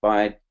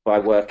by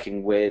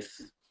working with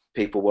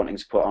people wanting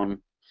to put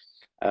on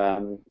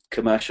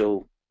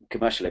commercial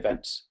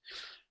events.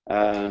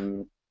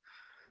 The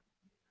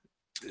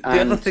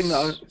other thing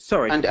that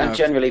and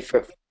generally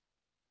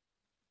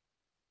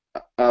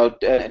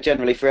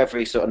for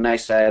every sort of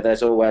naysayer,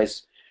 there's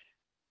always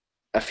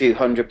a few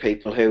hundred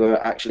people who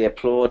are actually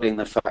applauding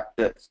the fact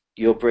that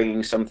you're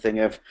bringing something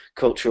of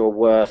cultural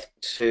worth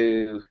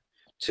to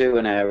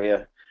an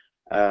area.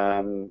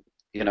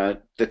 You know,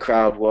 the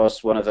crowd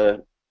was one of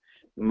the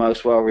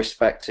most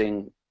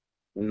well-respecting,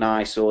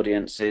 nice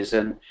audiences,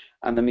 and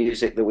the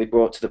music that we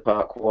brought to the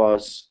park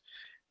was,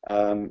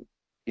 you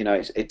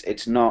know,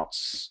 it's not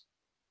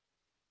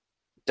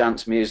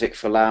dance music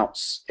for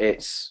louts.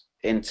 It's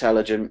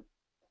intelligent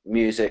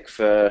music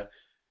for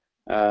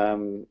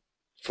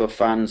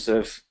fans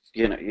of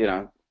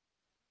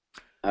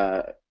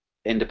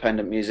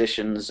independent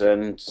musicians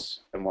and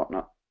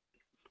whatnot.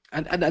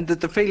 And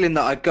the feeling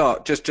that I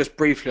got, just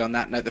briefly on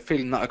that note, the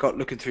feeling that I got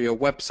looking through your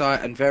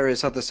website and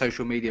various other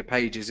social media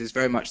pages is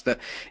very much that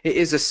it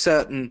is a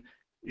certain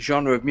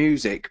genre of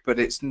music, but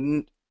it's,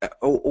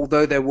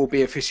 although there will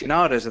be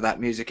aficionados of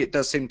that music, it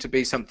does seem to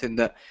be something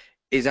that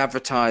is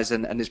advertised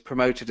and is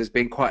promoted as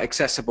being quite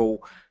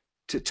accessible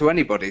to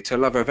anybody, to a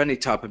lover of any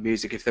type of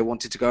music, if they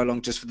wanted to go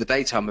along just for the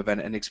daytime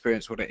event and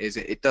experience what it is.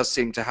 It does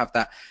seem to have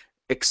that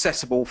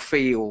accessible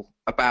feel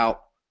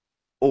about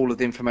all of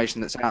the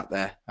information that's out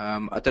there.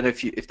 I don't know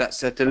if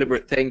that's a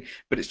deliberate thing,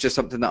 but it's just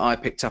something that I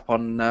picked up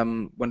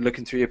on when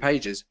looking through your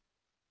pages.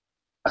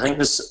 I think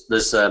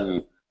there's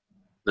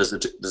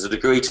a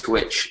degree to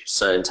which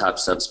certain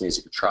types of dance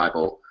music are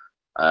tribal,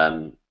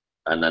 and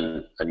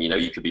you know,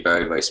 you could be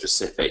very, very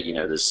specific. You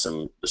know, there's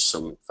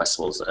some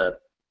festivals that are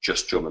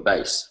just drum and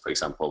bass, for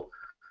example.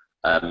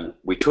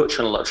 We touch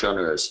on a lot of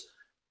genres,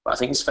 but I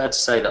think it's fair to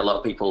say that a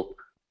lot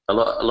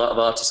of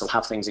artists will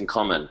have things in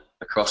common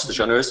across the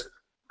genres.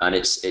 And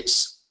it's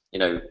you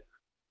know,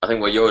 I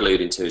think what you're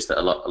alluding to is that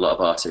a lot of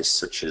artists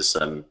such as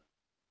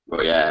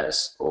Roy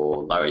Ayers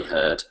or Larry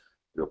Heard,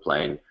 who are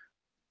playing,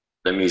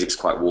 their music's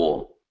quite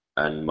warm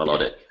and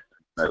melodic,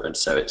 and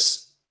so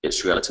it's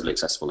relatively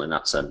accessible in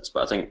that sense.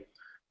 But I think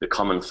the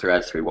common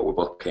thread through what we're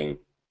booking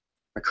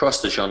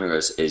across the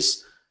genres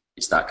is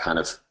that kind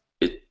of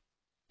it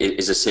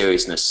is a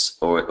seriousness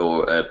or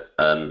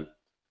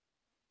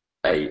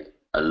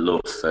a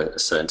love for a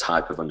certain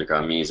type of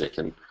underground music.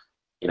 And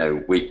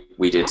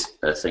we did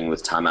a thing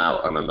with Time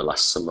Out, I remember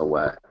last summer,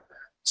 where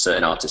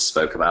certain artists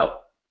spoke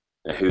about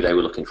who they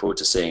were looking forward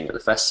to seeing at the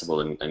festival,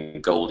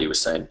 and Goldie was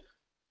saying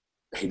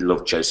he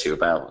loved Josie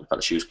Rebelle and the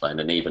fact that she was playing,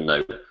 and even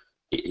though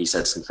he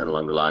said something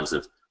along the lines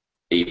of,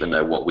 even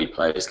though what we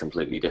play is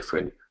completely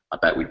different, I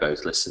bet we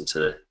both listen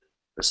to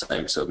the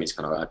same sort of music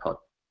on our iPod.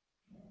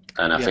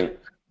 And I think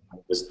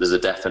there's a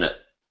definite,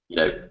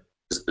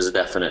 there's a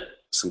definite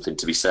something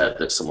to be said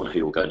that someone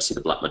who will go and see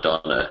the Black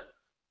Madonna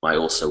might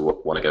also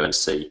want to go and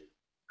see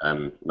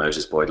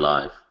Moses Boyd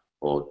live,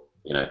 or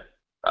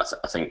I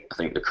think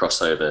the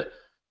crossover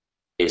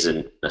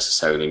isn't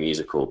necessarily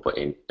musical, but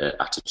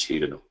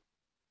attitudinal.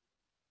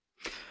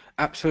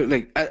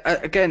 Absolutely.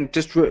 Again,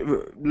 just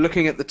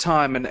looking at the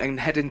time and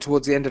heading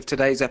towards the end of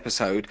today's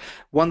episode,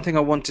 one thing I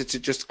wanted to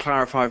just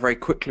clarify very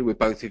quickly with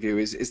both of you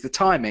is the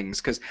timings,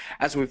 because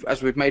as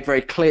we've made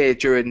very clear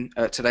during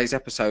today's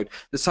episode,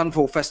 the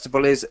Sunfall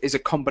Festival is a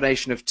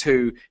combination of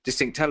two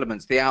distinct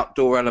elements: the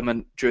outdoor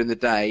element during the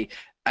day,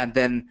 and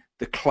then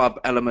the club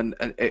element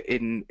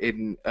in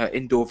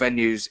indoor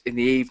venues in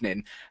the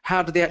evening.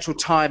 How do the actual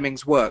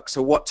timings work?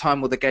 So what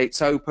time will the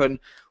gates open?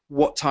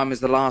 What time is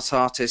the last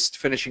artist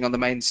finishing on the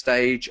main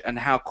stage, and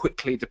how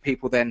quickly do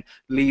people then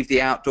leave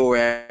the outdoor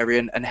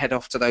area and head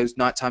off to those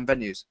nighttime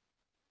venues?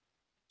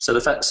 So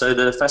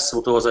the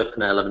festival doors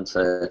open at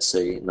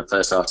 11:30, and the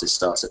first artist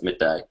starts at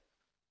midday,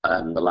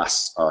 and the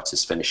last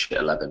artist finish at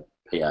 11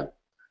 p.m.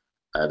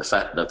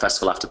 The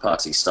festival after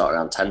parties start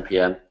around 10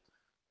 p.m.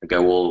 and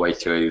go all the way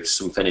through.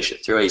 Some finish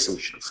at 3, some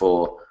finish at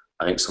 4.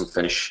 I think some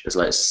finish as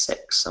late as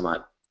 6. I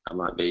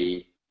might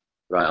be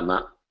right on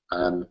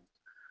that.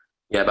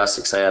 Yeah, about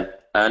 6 a.m.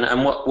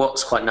 And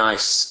what's quite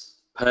nice,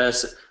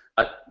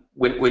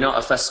 we're not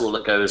a festival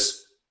that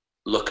goes,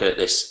 look at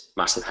this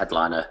massive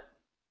headliner.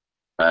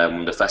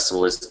 The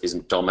festival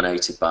isn't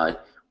dominated by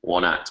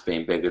one act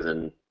being bigger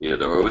than the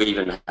other, or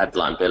even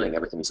headline billing.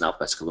 Everything's in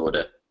alphabetical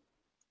order.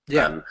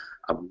 Yeah.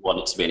 I want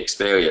it to be an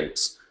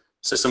experience.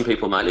 So some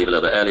people might leave a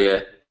little bit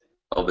earlier.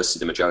 Obviously,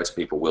 the majority of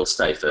people will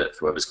stay for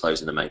whoever's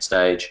closing the main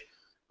stage.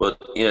 But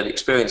the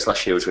experience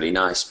last year was really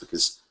nice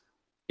because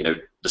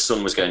the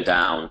sun was going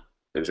down.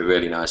 It was a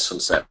really nice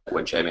sunset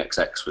when Jamie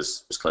XX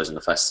was closing the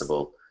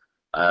festival,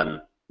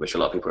 which a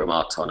lot of people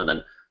remarked on. And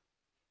then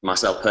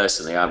myself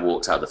personally, I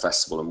walked out of the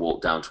festival and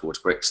walked down towards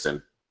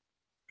Brixton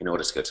in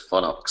order to go to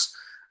Phonox.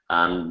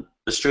 And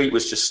the street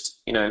was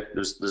just,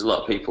 there's a lot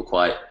of people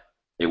quite.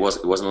 It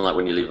wasn't like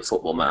when you leave a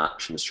football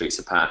match and the streets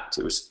are packed.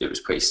 It was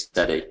pretty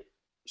steady. It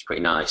was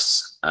pretty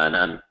nice, and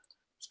it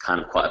was kind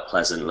of quite a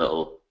pleasant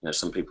little.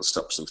 Some people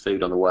stopped for some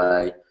food on the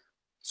way.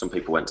 Some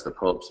people went to the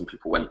pub. Some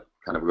people went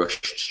kind of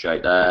rushed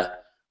straight there.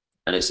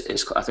 And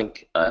I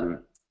think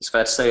it's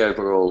fair to say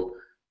overall,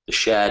 the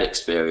shared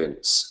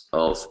experience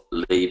of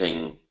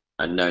leaving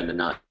and knowing the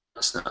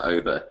night's not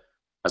over,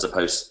 as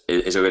opposed,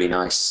 is a really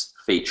nice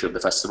feature of the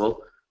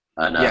festival,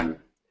 and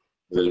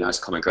really nice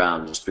common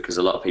ground. Just because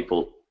a lot of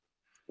people,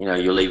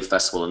 you'll leave a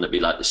festival and there'll be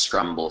like this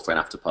scramble for an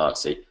after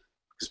party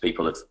because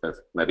people have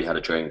maybe had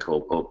a drink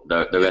or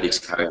they're ready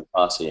to carry on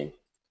partying.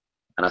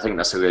 And I think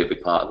that's a really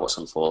big part of what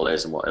Sunfall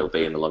is and what it'll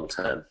be in the long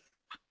term.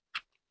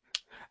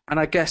 And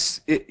I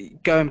guess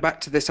going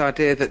back to this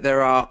idea that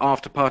there are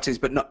after parties,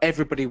 but not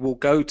everybody will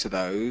go to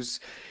those.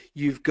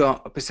 You've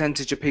got a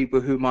percentage of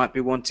people who might be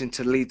wanting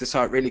to leave the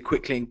site really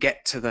quickly and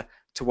get to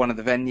one of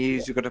the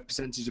venues. You've got a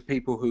percentage of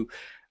people who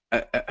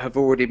have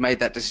already made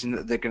that decision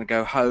that they're going to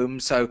go home.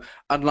 So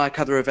unlike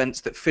other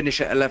events that finish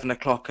at 11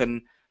 o'clock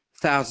and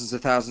thousands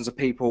of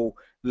people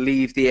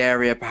leave the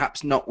area,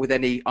 perhaps not with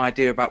any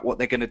idea about what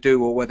they're going to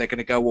do or where they're going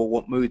to go or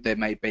what mood they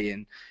may be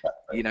in.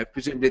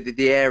 Presumably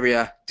the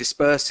area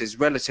disperses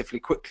relatively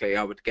quickly,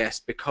 I would guess,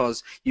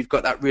 because you've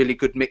got that really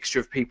good mixture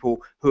of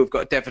people who have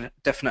got a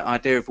definite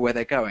idea of where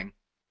they're going.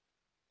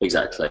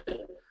 Exactly.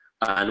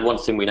 And one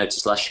thing we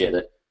noticed last year,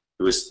 that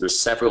there was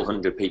several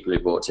hundred people who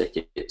bought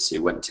tickets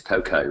who went to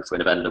Coco for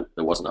an event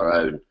that wasn't our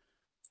own.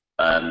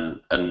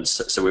 And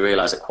so we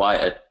realised that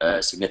quite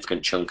a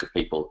significant chunk of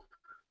people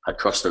had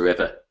crossed the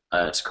river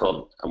to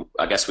come. And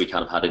I guess we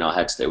kind of had in our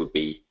heads that it would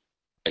be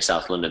a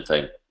South London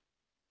thing.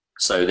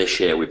 So this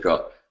year we've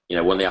got,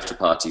 one of the after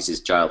parties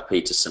is Giles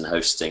Peterson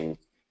hosting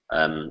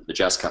the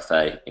Jazz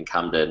Cafe in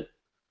Camden.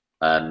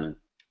 We're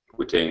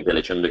doing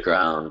Village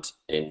Underground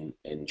in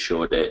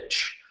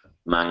Shoreditch,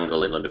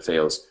 Mangle in London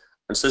Fields.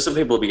 And so some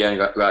people will be going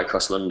right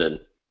across London.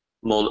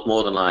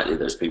 More than likely,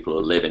 those people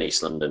will live in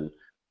East London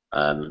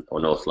or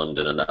North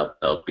London, and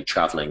they'll be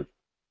travelling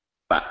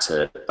back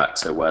to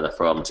where they're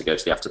from to go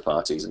to the after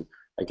parties. And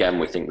again,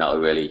 we think that'll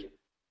really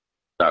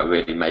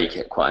make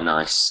it quite a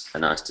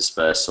nice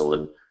dispersal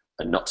and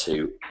not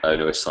too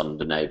onerous on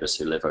the neighbours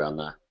who live around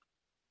there.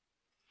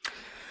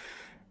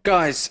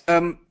 Guys,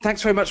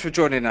 thanks very much for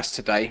joining us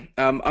today.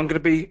 I'm going to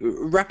be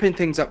wrapping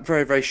things up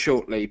very, very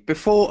shortly.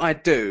 Before I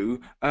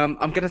do, I'm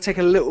going to take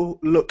a little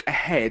look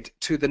ahead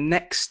to the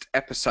next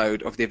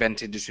episode of the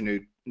Event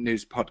Industry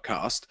News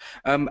podcast,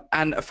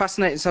 and a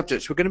fascinating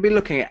subject. We're going to be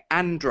looking at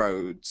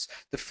Androids,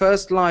 the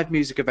first live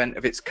music event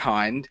of its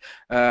kind.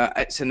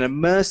 It's an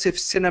immersive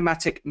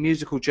cinematic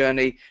musical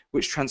journey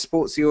which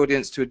transports the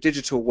audience to a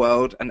digital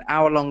world, an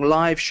hour-long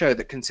live show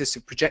that consists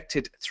of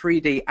projected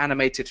 3D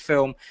animated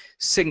film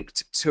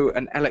synced to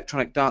an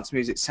electronic dance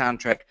music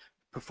soundtrack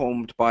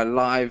performed by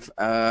live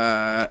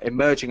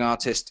emerging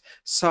artist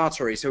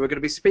Sartori. So we're going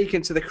to be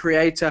speaking to the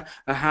creator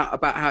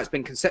about how it's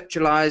been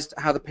conceptualized,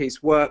 how the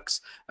piece works,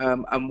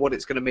 and what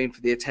it's going to mean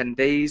for the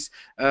attendees.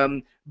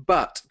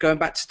 But going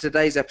back to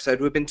today's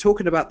episode, we've been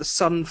talking about the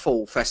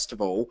Sunfall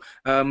Festival.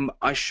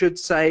 I should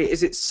say,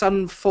 is it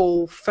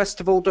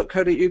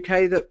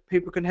sunfallfestival.co.uk that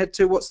people can head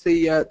to? What's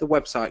the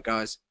website,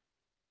 guys?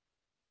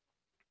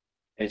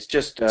 It's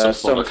just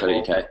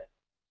Sunfall.co.uk.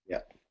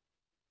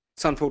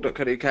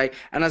 Sunfall.co.uk,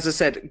 and as I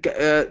said,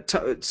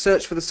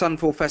 search for the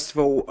Sunfall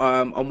Festival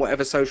on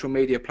whatever social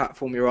media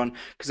platform you're on,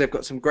 because they've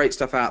got some great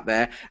stuff out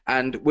there.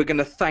 And we're going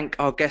to thank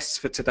our guests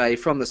for today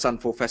from the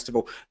Sunfall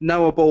Festival,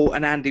 Noah Ball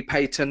and Andy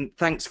Payton.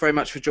 Thanks very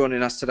much for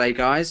joining us today,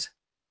 guys.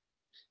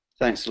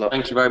 Thanks a lot.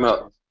 Thank you very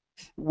much.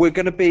 We're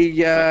going to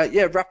be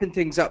wrapping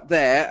things up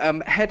there.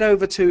 Head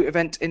over to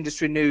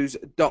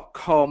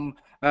eventindustrynews.com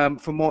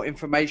for more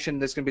information.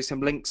 There's going to be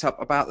some links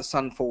up about the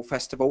Sunfall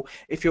Festival.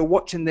 If you're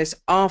watching this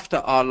after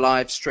our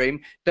live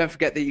stream, don't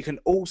forget that you can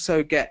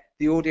also get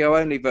the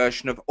audio-only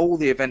version of all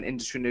the Event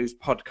Industry News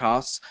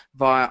podcasts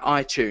via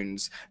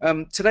iTunes.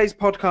 Today's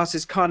podcast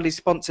is kindly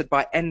sponsored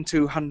by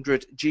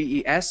N200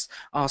 GES,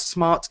 our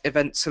smart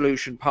event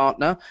solution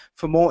partner.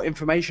 For more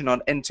information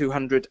on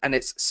N200 and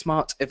its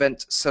smart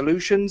event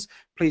solutions,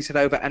 please head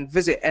over and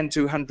visit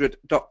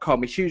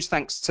n200.com. A huge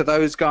thanks to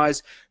those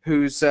guys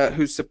whose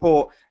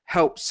support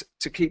helps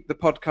to keep the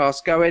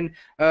podcast going.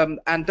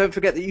 And don't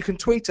forget that you can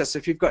tweet us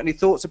if you've got any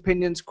thoughts,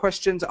 opinions,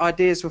 questions,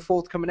 ideas for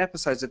forthcoming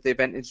episodes of the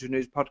Event Industry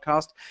News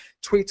podcast.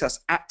 Tweet us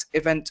at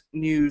Event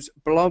News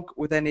Blog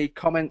with any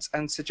comments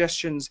and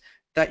suggestions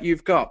that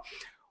you've got.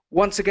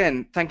 Once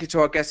again, thank you to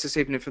our guests this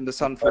evening from the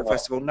Sunfall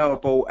Festival, Noah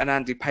Ball and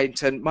Andy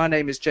Payton. My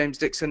name is James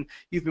Dixon.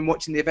 You've been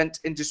watching the Event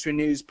Industry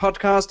News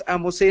podcast,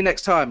 and we'll see you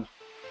next time.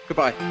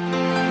 Goodbye.